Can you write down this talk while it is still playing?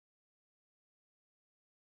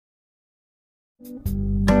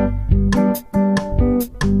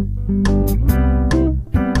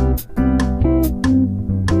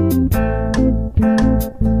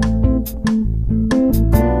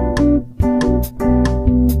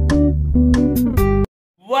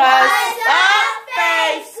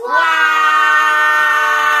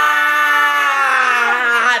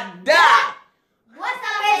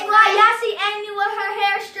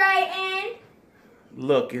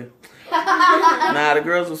Looking. Nah, the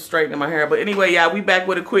girls was straightening my hair. But anyway, y'all, we back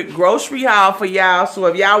with a quick grocery haul for y'all. So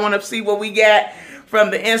if y'all want to see what we got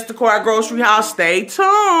from the Instacart grocery haul, stay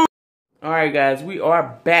tuned. Alright, guys, we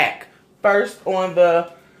are back. First on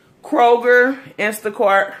the Kroger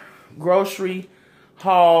Instacart grocery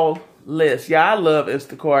haul list. Y'all, I love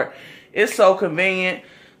Instacart. It's so convenient.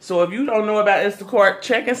 So if you don't know about Instacart,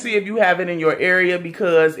 check and see if you have it in your area,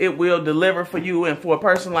 because it will deliver for you. And for a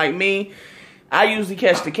person like me, I usually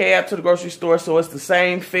catch the cab to the grocery store, so it's the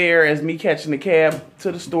same fare as me catching the cab to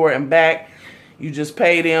the store and back. You just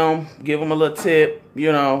pay them, give them a little tip,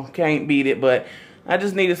 you know, can't beat it. But I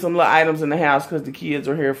just needed some little items in the house because the kids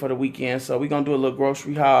are here for the weekend. So we're going to do a little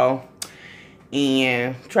grocery haul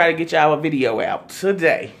and try to get y'all a video out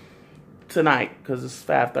tonight, because it's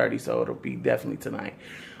 5:30, so it'll be definitely tonight.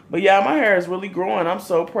 But yeah, my hair is really growing. I'm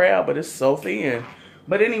so proud, but it's so thin.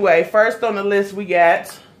 But anyway, first on the list we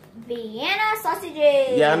got Vienna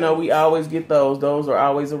sausages. Yeah, I know we always get those. Those are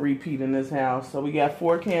always a repeat in this house. So we got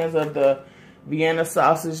 4 cans of the Vienna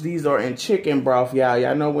sausage. These are in chicken broth, y'all.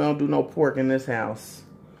 Y'all know we don't do no pork in this house.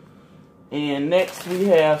 And next we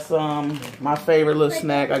have some, my favorite little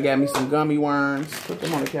snack. I got me some gummy worms. Put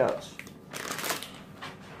them on the couch.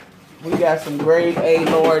 We got some grade A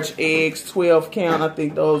large eggs, 12 count. I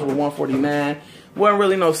think those were $1.49. Wasn't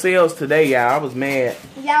really no sales today, y'all. I was mad.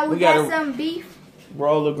 Yeah, we got some beef.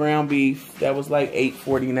 Roll of ground beef. That was like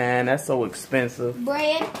 $8.49. That's so expensive.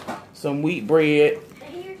 Bread. Some wheat bread.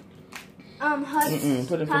 Hunt's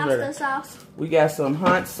put it pasta sauce. We got some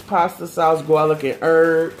Hunt's pasta sauce, garlic and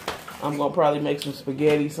herb. I'm going to probably make some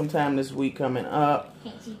spaghetti sometime this week coming up.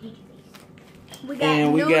 We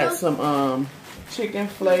got we got some chicken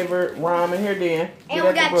flavored ramen. Here, Dan. And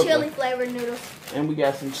we got chili flavored noodles. And we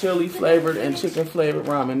got some chili flavored and chicken flavored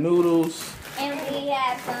ramen noodles. And we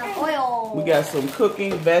have some oil. We got some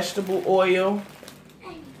cooking vegetable oil.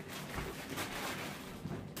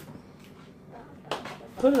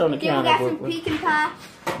 Put it on the counter. Then we got some pecan pie.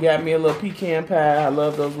 Got me a little pecan pie. I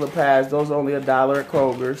love those little pies. Those are only $1 at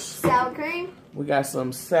Kroger's. Sour cream. We got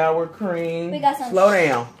some sour cream. We got some. Slow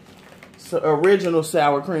down. So original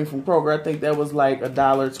sour cream from Kroger. I think that was like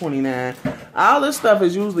 $1.29. All this stuff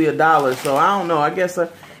is usually $1, so I don't know. I guess.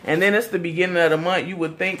 And then it's the beginning of the month. You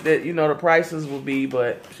would think that, you know, the prices will be,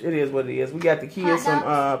 but it is what it is. We got the kids some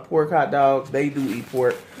pork hot dogs. They do eat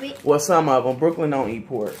pork. Well, some of them. Brooklyn don't eat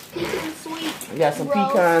pork. Pecan sweet. We got some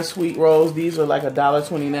pecan sweet rolls. These are like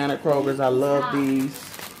 $1.29 at Kroger's. I love these.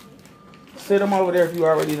 Sit them over there if you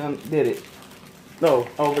already done did it. No,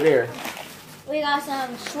 over there. We got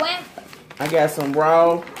some shrimp. I got some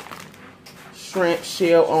raw shrimp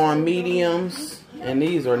shell on mediums. And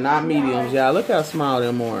these are not mediums, y'all. Look how small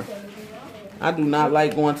them are. I do not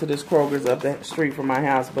like going to this Kroger's up the street from my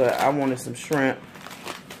house, but I wanted some shrimp.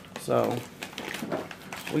 So,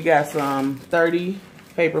 we got some 30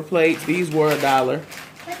 paper plates. These were $1.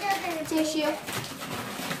 Tissue.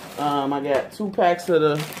 I got 2 packs of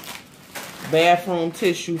the bathroom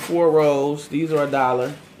tissue, 4 rolls. These are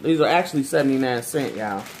 $1. These are actually 79 cents,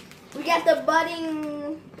 y'all. We got the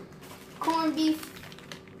budding corned beef.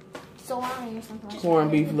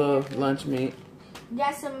 Corned beef little lunch meat.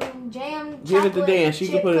 Got some jam. Give it to Dan. She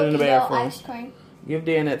can put it in the bathroom. Ice cream. Give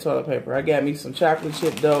Dan that toilet paper. I got me some chocolate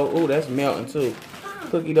chip dough. Ooh, that's melting too.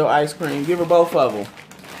 Cookie dough ice cream. Give her both of them.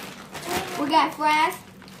 We got fries.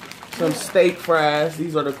 Some steak fries.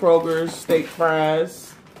 These are the Kroger's steak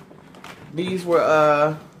fries. These were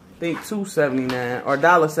I think $2.79 or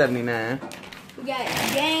 $1.79. We got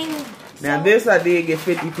gang. Now this I did get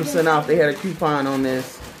 50% off. They had a coupon on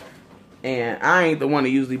this. And I ain't the one to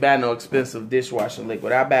usually buy no expensive dishwashing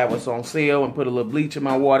liquid. I buy what's on sale and put a little bleach in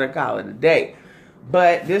my water, call it a day.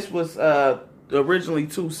 But this was originally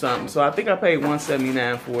 $2 something. So I think I paid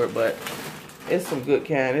 $1.79 for it, but it's some good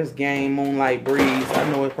kind. It's Game Moonlight Breeze. I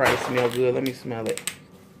know it probably smells good. Let me smell it.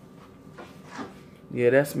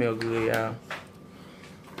 Yeah, that smells good, y'all.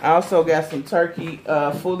 I also got some turkey,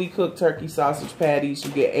 fully cooked turkey sausage patties.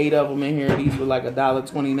 You get 8 of them in here. These were like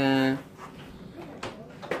 $1.29.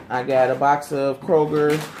 I got a box of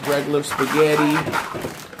Kroger regular spaghetti.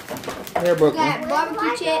 Here, Brooklyn. We got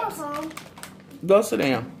barbecue chips. Go sit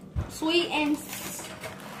down. Sweet and mess.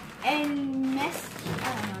 I don't know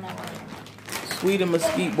that word. Sweet and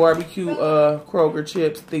Mesquite barbecue Kroger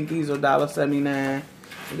chips. I think these are $1.79.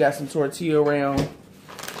 We got some tortilla round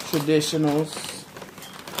traditionals.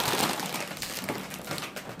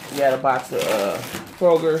 We got a box of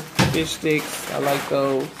Kroger fish sticks. I like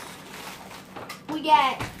those. We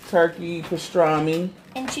got turkey pastrami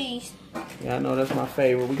and cheese. Yeah, I know that's my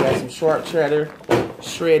favorite. We got some sharp cheddar,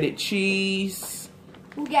 shredded cheese.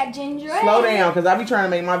 We got ginger ale. Slow down, because I be trying to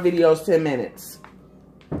make my videos 10 minutes.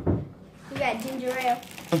 We got ginger ale.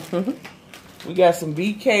 We got some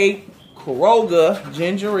BK Kroger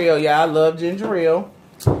ginger ale. Yeah, I love ginger ale.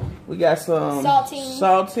 We got some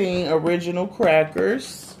saltine original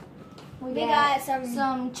crackers. We got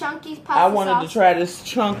some chunky pasta I wanted sauce. to try this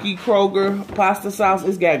chunky Kroger pasta sauce.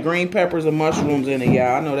 It's got green peppers and mushrooms in it,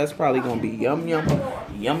 y'all. I know that's probably going to be yum, yum,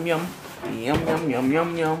 yum, yum, yum, yum, yum,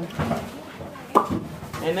 yum, yum.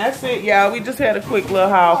 And that's it, y'all. We just had a quick little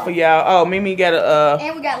haul for y'all. Oh, Mimi got a...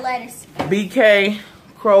 and we got lettuce. BK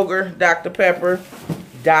Kroger Dr. Pepper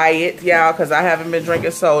diet, y'all, because I haven't been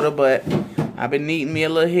drinking soda, but I've been needing me a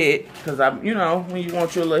little hit. Because, you know, when you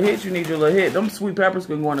want your little hit, you need your little hit. Them sweet peppers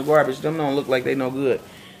can go in the garbage. Them don't look like they no good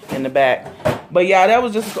in the back. But, yeah, that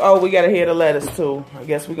was just... Oh, we got a head of lettuce, too. I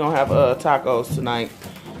guess we're going to have tacos tonight.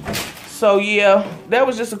 So, yeah, that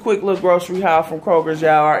was just a quick little grocery haul from Kroger's,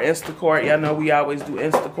 y'all. Our Instacart. Y'all know we always do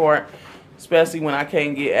Instacart, especially when I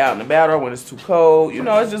can't get out and about or when it's too cold. You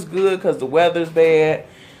know, it's just good because the weather's bad.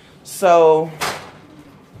 So,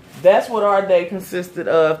 that's what our day consisted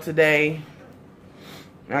of today.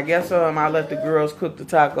 I guess I'll let the girls cook the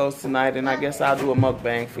tacos tonight, and I guess I'll do a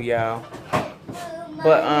mukbang for y'all.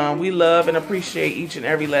 But we love and appreciate each and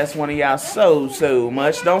every last one of y'all so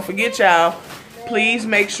much. Don't forget, y'all, please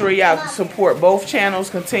make sure y'all support both channels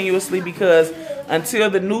continuously, because until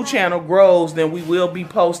the new channel grows, then we will be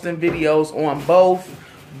posting videos on both.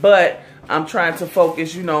 But I'm trying to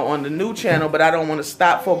focus, you know, on the new channel, but I don't want to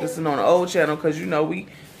stop focusing on the old channel because, you know, we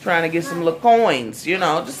trying to get some little coins, you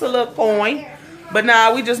know, just a little coin. But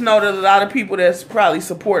nah, we just know that a lot of people that's probably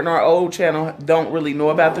supporting our old channel don't really know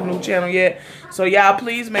about the new channel yet. So y'all,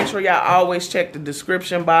 please make sure y'all always check the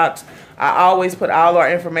description box. I always put all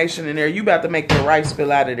our information in there. You about to make the rice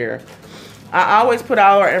spill out of there. I always put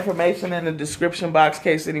all our information in the description box in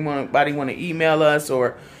case anybody want to email us,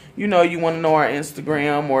 or, you know, you want to know our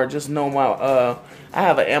Instagram, or just know my, I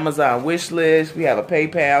have an Amazon wish list. We have a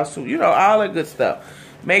PayPal, so, you know, all that good stuff.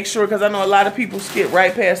 Make sure, because I know a lot of people skip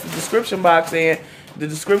right past the description box, and the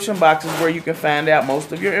description box is where you can find out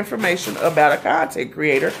most of your information about a content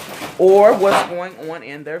creator or what's going on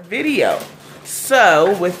in their video.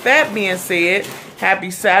 So, with that being said,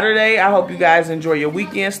 happy Saturday. I hope you guys enjoy your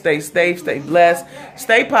weekend. Stay safe, stay blessed,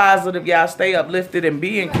 stay positive, y'all. Stay uplifted and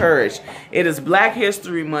be encouraged. It is Black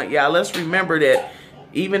History Month, y'all. Let's remember that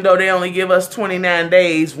even though they only give us 29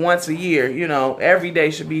 days once a year, you know, every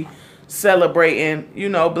day should be celebrating, you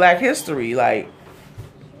know, Black history. Like,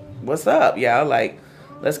 what's up, y'all? Like,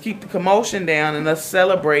 let's keep the commotion down and let's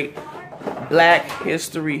celebrate Black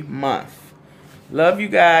History Month. Love you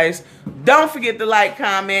guys. Don't forget to like,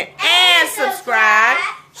 comment, and subscribe.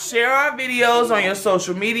 Share our videos on your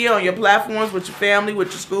social media, on your platforms, with your family, with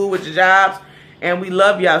your school, with your jobs. And we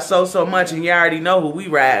love y'all so much, and you already know who we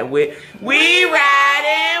riding with. We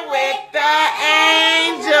riding with the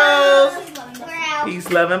angels.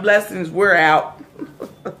 Peace, love, and blessings. We're out.